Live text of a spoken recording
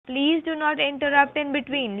Please do not interrupt in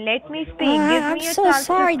between. Let me speak. Give I'm me a so chance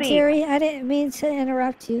sorry, to speak. dearie. I didn't mean to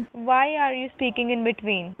interrupt you. Why are you speaking in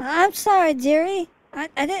between? I'm sorry, dearie. I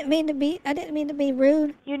didn't mean to be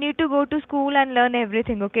rude. You need to go to school and learn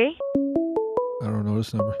everything, okay? I don't know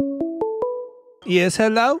this number. Yes,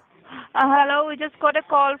 hello? Hello, we just got a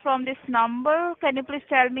call from this number. Can you please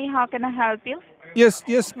tell me how can I help you?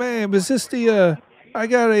 Yes, ma'am. Is this the I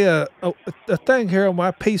got a thing here on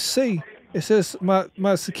my PC. It says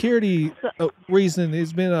my security So, reason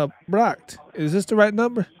has been blocked. Is this the right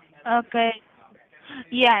number? okay.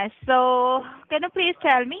 Yes. So, can you please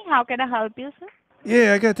tell me how can I help you, sir?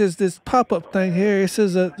 Yeah, I got this pop-up thing here. It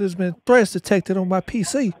says there's been threats detected on my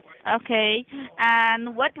PC. Okay.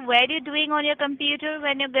 And what were you doing on your computer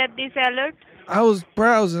when you get this alert? I was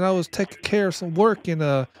browsing. I was taking care of some work and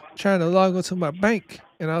trying to log into my bank.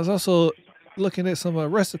 And I was also looking at some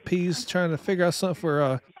recipes, trying to figure out something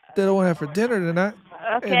for that I want to have for dinner tonight.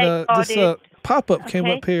 And Okay, got this it. pop-up came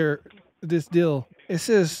Okay. up here. This deal. It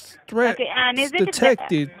says threats Okay. And is it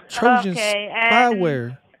detected. Trojan okay? And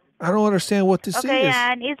spyware. I don't understand what this okay. is.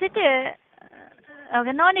 And is it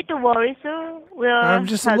okay? No need to worry, sir. I'm We'll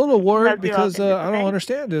just a little worried help you out because in this. I don't Okay.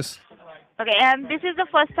 understand this. Okay. And this is the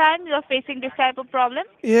first time you are facing this type of problem.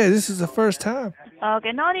 Yeah, this is the first time.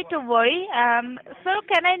 Okay, no need to worry. Sir,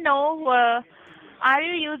 can I know, are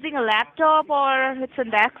you using a laptop or it's a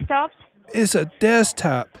desktop? It's a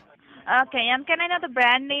desktop. Okay, and can I know the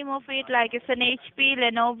brand name of it? Like it's an HP,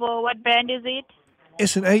 Lenovo. What brand is it?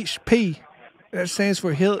 It's an HP. That stands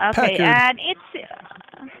for Hewlett Okay, Packard.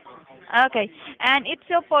 and it's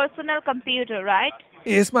your personal computer, right?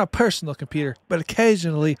 It's my personal computer, but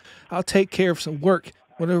occasionally I'll take care of some work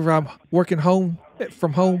whenever I'm working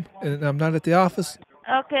from home and I'm not at the office.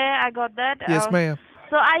 Okay, I got that. Yes, ma'am.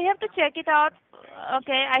 So I have to check it out.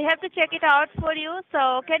 Okay, I have to check it out for you.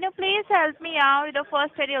 So can you please help me out with the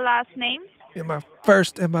first and your last name? And my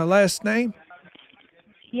first and my last name?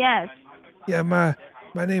 Yes. Yeah, my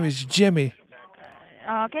name is Jimmy.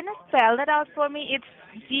 Can you spell that out for me? It's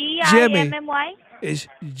Jimmy Gimmy. is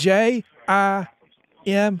Jimmy.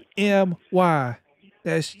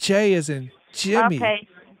 That's J as in Jimmy. Okay.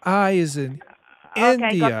 I as in Okay,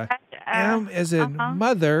 got India. that. M as in Uh-huh.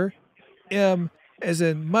 mother. M as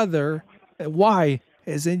in mother. And Y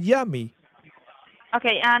as in yummy.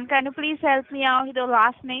 Okay, and can you please help me out with the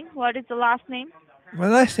last name? What is the last name? My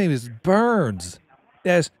last name is Burns.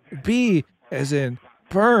 That's B as in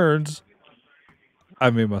Burns. I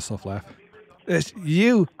made myself laugh. That's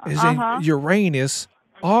U as in Uh-huh. Uranus.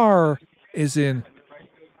 R is in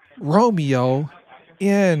Romeo.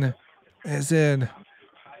 N as in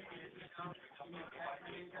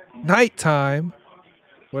nighttime.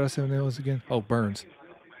 What else have name was again? Oh, Burns.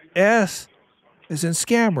 S is in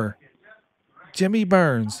scammer. Jimmy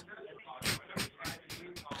Burns.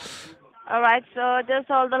 All right, so just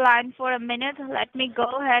hold the line for a minute. Let me go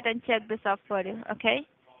ahead and check this up for you, okay?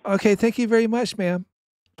 Okay, thank you very much, ma'am.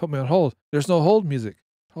 Put me on hold. There's no hold music.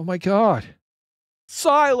 Oh my God.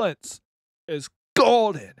 Silence is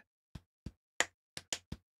golden.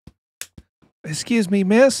 Excuse me,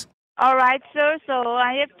 miss. All right, sir. So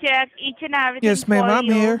I have checked each and everything Yes, ma'am, for I'm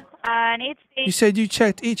you, here. and You said you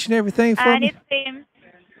checked each and everything for me?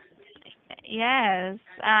 yes,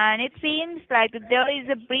 and it seems like there is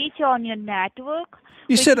a breach on your network.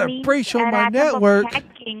 You which said a means breach on an my attempt of network.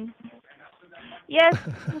 hacking. Yes,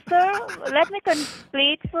 sir. Let me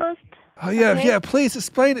complete first. Oh yeah, Okay. yeah. Please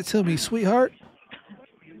explain it to me, sweetheart.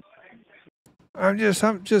 I'm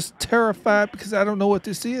just terrified because I don't know what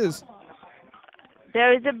this is.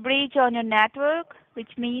 There is a breach on your network,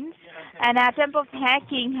 which means an attempt of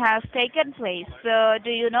hacking has taken place. So, do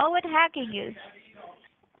you know what hacking is?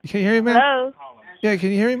 Can you hear me, ma'am? Hello? Yeah, can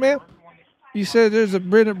you hear me, ma'am? You said there's a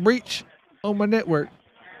breach on my network.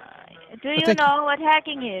 Do you think- know what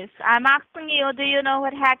hacking is? I'm asking you, do you know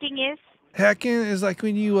what hacking is? Hacking is like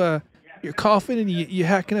when you're coughing and you're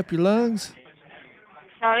hacking up your lungs.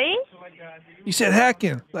 Sorry? You said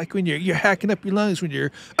hacking, like when you're hacking up your lungs when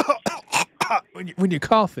you're when you're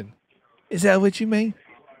coughing. Is that what you mean?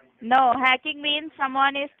 No, hacking means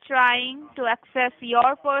someone is trying to access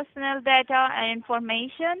your personal data and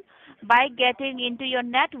information by getting into your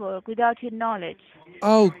network without your knowledge.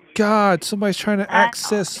 Oh God, somebody's trying to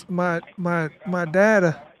access my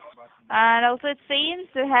data. And also it seems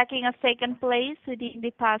the hacking has taken place within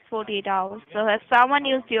the past 48 hours. So has someone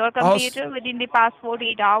used your computer within the past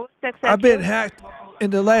 48 hours? I've been hacked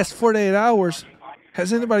in the last 48 hours.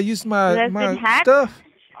 Has anybody used Who has been my hacked? stuff?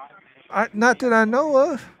 Not that I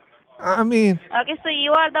know of. I mean, Okay, so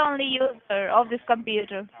you are the only user of this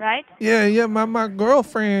computer, right? yeah. My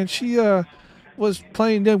girlfriend, she was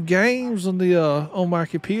playing them games on the on my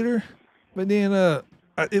computer, but then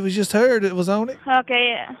it was just her that was on it.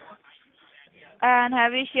 Okay. And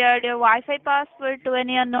have you shared your Wi-Fi password to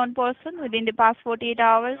any unknown person within the past 48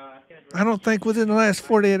 hours? I don't think within the last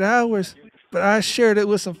 48 hours, but I shared it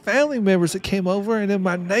with some family members that came over, and then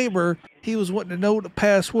my neighbor, he was wanting to know the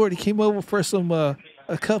password. He came over for some a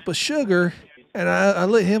cup of sugar, and I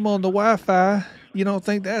let him on the Wi-Fi. You don't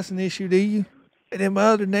think that's an issue, do you? And then my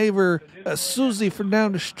other neighbor, Susie from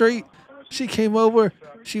down the street, she came over.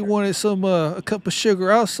 She wanted some a cup of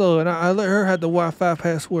sugar also, and I let her have the Wi-Fi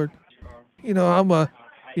password. You know,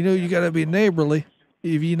 you gotta be neighborly,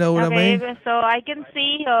 if you know what I Okay, mean. so I can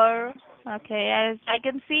see here. Okay, as I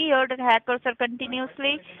can see here that hackers are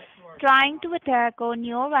continuously trying to attack on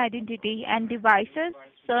your identity and devices.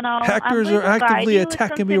 So now I'm Hackers going are to guide actively you with some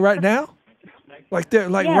attacking me right simple. now. Like they're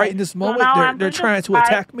like right Yes. in this So moment, now they're I'm they're going to trying to guide,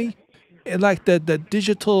 attack me in like the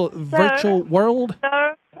digital sir, virtual world.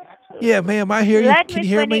 sir. Yeah, ma'am, I hear you. Let Can me you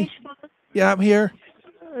hear finish. me? Yeah, I'm here.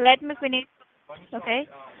 Let me finish. Okay.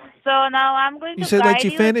 So now I'm going You to said that guide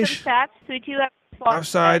you you with some finished? steps which you have to I'm follow.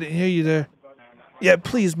 sorry, I didn't hear you there. Yeah,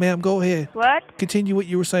 please, ma'am, go ahead. What? Continue what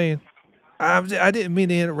you were saying. I didn't mean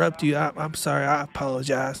to interrupt you. I'm sorry. I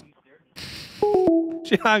apologize.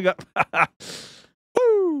 She hung up.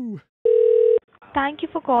 Woo! Thank you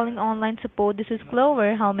for calling online support. This is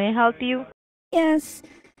Clover. How may I help you? Yes.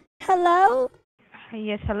 Hello?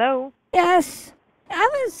 Yes, hello. Yes. I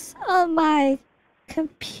was on my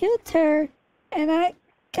computer and I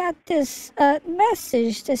got this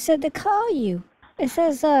message that said to call you. It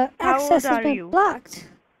says How old access has are been you? blocked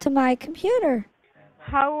to my computer.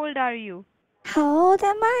 How old are you? How old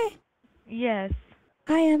am I? Yes.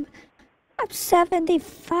 I'm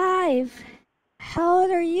 75. How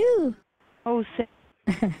old are you? Oh,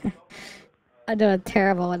 I'm doing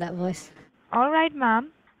terrible with that voice. all right,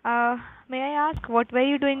 ma'am. May I ask what were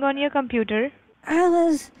you doing on your computer? I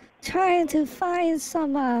was trying to find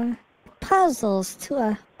some puzzles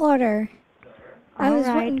to order. I All was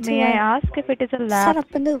right. wanting May to I ask if it is a set lap?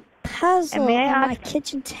 up a new And puzzle may on I my ask?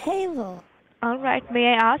 kitchen table. All right.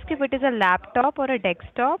 May I ask if it is a laptop or a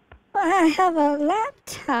desktop? I have a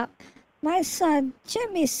laptop. My son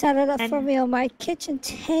Jimmy set it up for And me on my kitchen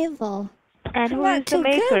table. and I'm who is not the too good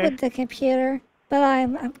maker? with the computer, but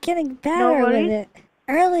I'm getting No better with worries. it.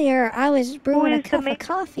 Earlier, I was Who brewing a is the cup of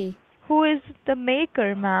coffee. Who is the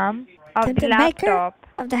maker, ma'am, of the The maker laptop?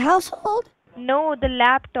 of the household, No, the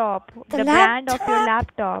laptop. the The brand of your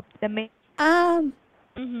laptop. laptop. I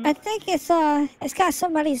think it's got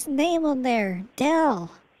somebody's name on there.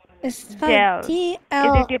 Dell. It's spelled Dell. D Is it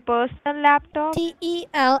L your personal laptop? D E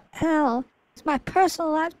L L. It's my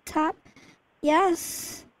personal laptop.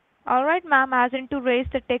 Yes. All right, ma'am. As in to raise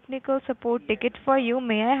the technical support ticket for you,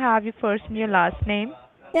 may I have your first and your last name?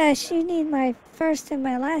 Yes, you need my first and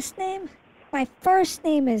my last name. My first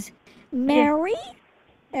name is Yes. Mary.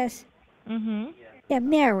 Yes. Mhm. Yeah,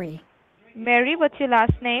 Mary Mary, what's your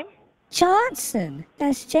last name? Johnson.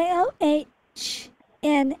 That's Johnson.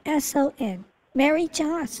 Mary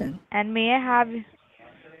Johnson. And may I have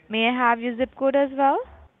your zip code as well?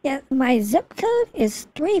 Yeah, my zip code is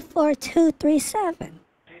 34237.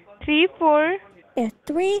 34. Yeah,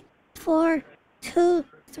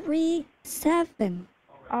 34237.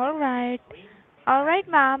 All right. All right,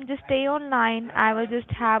 ma'am. Just stay online. I will just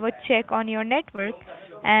have a check on your network,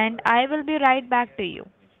 and I will be right back to you.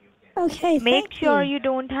 Okay, Make thank sure you. you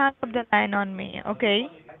don't hang up the line on me, okay?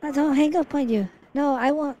 I don't hang up on you. No,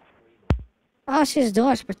 I won't. All she's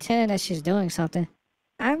doing is pretending that she's doing something.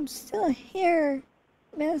 I'm still here,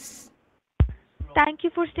 miss. Thank you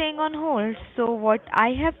for staying on hold. So, what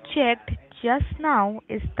I have checked just now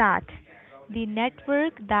is that the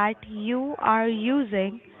network that you are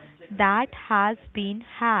using that has been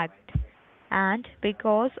hacked, and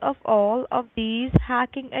because of all of these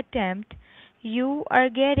hacking attempts, you are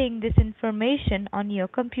getting this information on your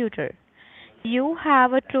computer. You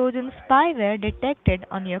have a Trojan spyware detected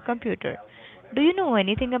on your computer. Do you know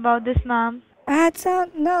anything about this, ma'am? I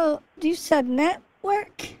don't know. You said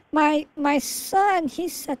network? My son, he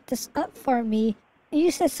set this up for me.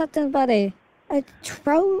 You said something about a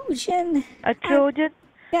Trojan? A Trojan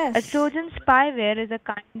A Yes. Trojan spyware is a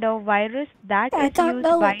kind of virus that I is don't used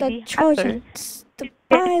know what by the the hacker. Trojan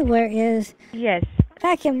spyware is. Yes,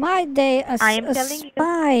 Back in my day, I am a telling you,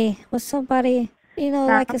 spy was somebody, ma'am.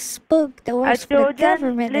 like a spook that A works for the Trojan,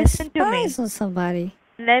 government that listen to me. spies on somebody.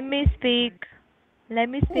 Let me speak. Let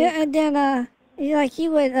me speak. Yeah, and then,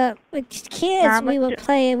 you would, with kids, Ma'am, we would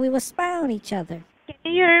play and we would spy on each other. can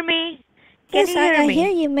you hear me? Can Yes, you hear I hear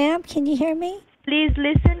me? you, ma'am. Can you hear me? Please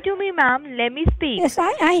listen to me, ma'am. Let me speak. Yes,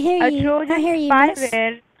 I hear A you. I Trojan hear you, miss.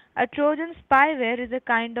 spyware. A Trojan spyware is a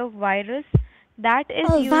kind of virus that is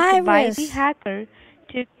Oh, used by the virus. hacker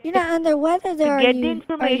to You're not under weather to there, are get the you?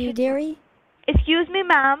 Are you, information. dearie? Excuse me,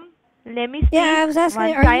 ma'am. Let me Yeah, speak. I was asking,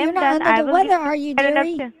 Once are I you? You're am not done, under I the will give weather, you are you, fair enough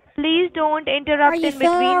dearie? time. Please don't Are interrupt you in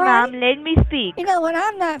feeling all between, right? ma'am. Let me speak. You know, when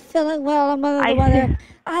I'm not feeling well, I'm under the I weather. say,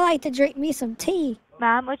 I like to drink me some tea.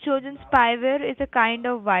 ma'am, a Trojan spyware is a kind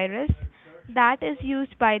of virus that is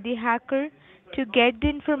used by the hacker to get the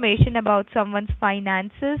information about someone's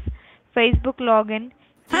finances, Facebook login,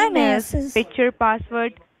 emails, Finances. picture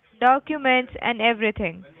password, documents, and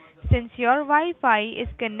everything. Since your Wi Fi is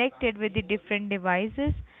connected with the different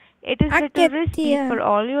devices, it is I little get the, risky for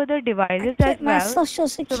all your other I devices as get my well. social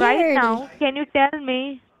So right security. now,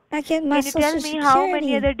 I get my can you tell social me how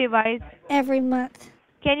many security other devices every month.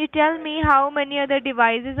 can you tell me how many other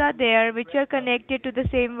devices are there which are connected to the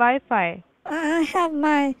same Wi-Fi? I have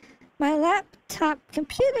my laptop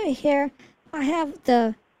computer here. I have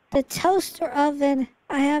the toaster oven.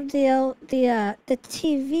 I have the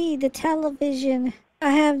TV, the television.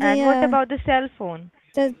 I have And what about the cell phone?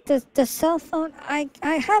 the cell phone. I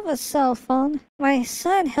have a cell phone. My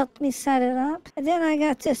son helped me set it up, and then I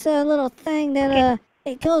got this little thing that Can,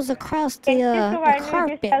 it goes across can you please the provide me with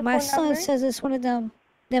your carpet. cell My phone son number? says it's one of them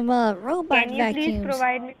robot Can you please vacuums.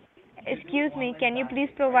 provide me Excuse me, can you please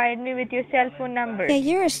provide me with your cell phone number? Yeah,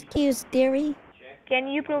 you're excused, dearie. Can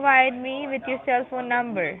you provide me with your cell phone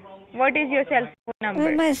number? What is your cell phone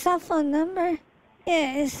number? My cell phone number?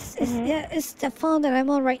 Yeah, Mm-hmm. it's the phone that I'm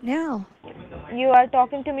on right now. You are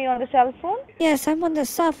talking to me on the cell phone? Yes, I'm on the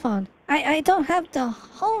cell phone. I don't have the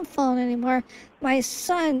home phone anymore. My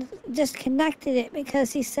son disconnected it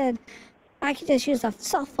because he said I could just use a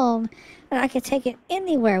cell phone and I could take it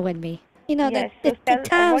anywhere with me. You know, Yes. the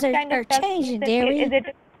times What kind of are cell phone changing, is it? dearie.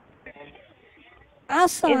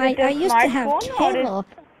 Also, Is it I a used to have smartphone or is cable,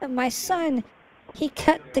 but my son, he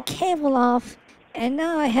cut the cable off, and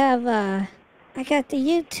now I got the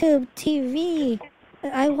YouTube TV.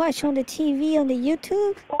 I watch on the TV on the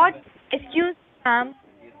YouTube. what? Excuse me, ma'am.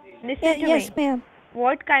 Yeah, Listen to yes, me. ma'am.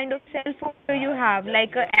 What kind of cell phone do you have?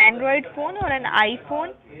 Like an Android phone or an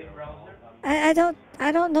iPhone? I don't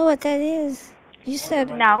know what that is. You said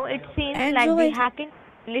Now it seems like the Android? hacking.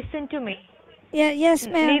 Listen to me. Yeah, yes,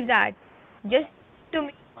 ma'am. Leave that. Just to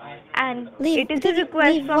me. And Leave, it is a leave,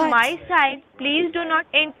 request leave from what? my side. Please do not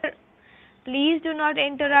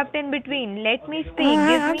interrupt in between. Let me speak.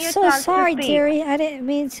 Give I'm me a so chance to sorry, speak. dearie. I didn't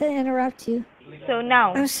mean to interrupt you. So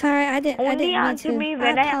now, I'm sorry. I only didn't mean answer to. me I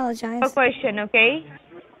when I ask you a apologize. question, okay?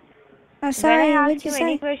 I'm When I sorry. What'd ask you you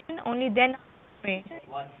any say? question, only then answer me.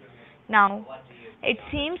 Now, it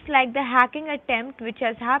seems like the hacking attempt which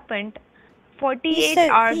has happened You 48 said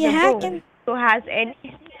hours you ago. hacking? So has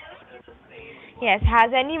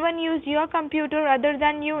anyone used your computer other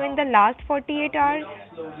than you in the last 48 hours?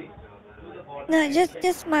 No,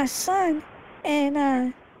 just my son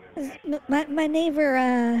and my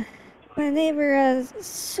neighbor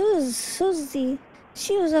Susie.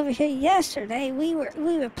 She was over here yesterday. We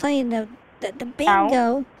were playing the Now,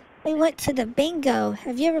 bingo. We went to the bingo.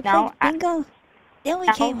 Have you ever played now, the bingo? Then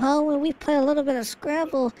we came now, home and we played a little bit of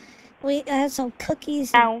Scrabble. We had some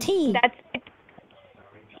cookies and now, tea. that's it.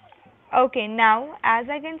 Okay, now, as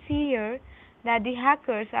I can see here, that the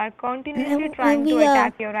hackers are continuously And trying to we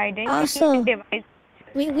attack your identity and also device.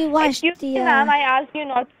 we watched Excuse me, ma'am, I asked you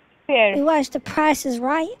not to we swear. watched the Price is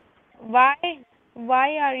Right. Why?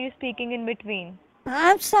 Why are you speaking in between?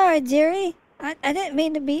 I'm sorry, dearie. I didn't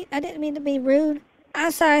mean to be rude.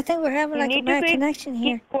 I'm sorry. I think we're having You like a need to bad connection keep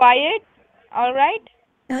here. quiet, alright?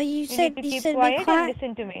 No, You you keep said be quiet and quiet.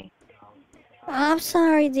 listen to me. I'm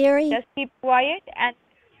sorry, dearie. Just keep quiet and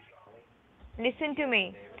listen to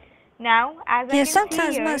me. Now, as I Yeah, can see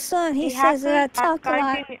sometimes my here, son he the says that hackers I are talk a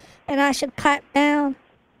lot continue. and I should pipe down.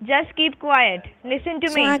 Just keep quiet. Listen to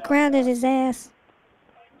So I me. grounded his ass.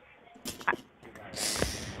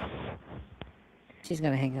 She's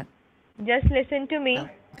gonna hang up. Just listen to me. Oh,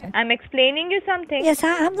 okay. I'm explaining you something. Yes,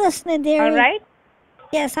 I'm listening, dearie. Alright?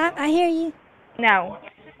 Yes, I hear you. Now,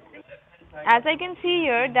 as I can see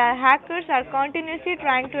here, the hackers are continuously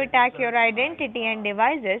trying to attack your identity and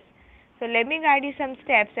devices. So let me guide you some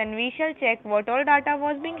steps and we shall check what all data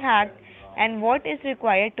was being hacked and what is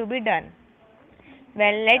required to be done.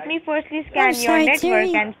 Well, let me firstly I'm scan your sorry, network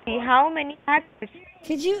dearie. and see how many hackers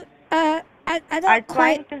Could you I are don't quite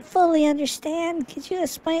trying to. fully understand. Could you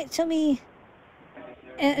explain it to me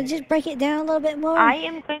and just break it down a little bit more? I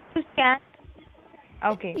am going to scan.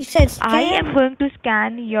 Okay. You said I scan? am going to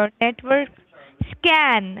scan your network. Oh,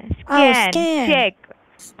 Scan, scan. check.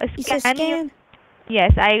 You said Scan your. scan?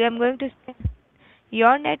 Yes, I am going to scan.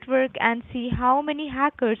 your network and see how many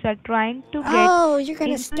hackers are trying to get Oh, you're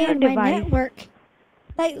gonna into your scan my device. network.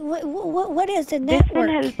 Like, what is the This will network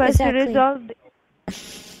help us to exactly? resolve.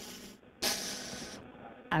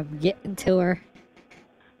 I'm getting to her.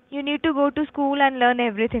 You need to go to school and learn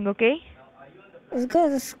everything, okay? Let's go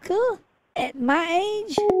to school at my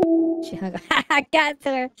age. She hung up. I got to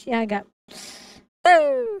her. She hung up.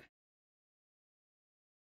 Boo!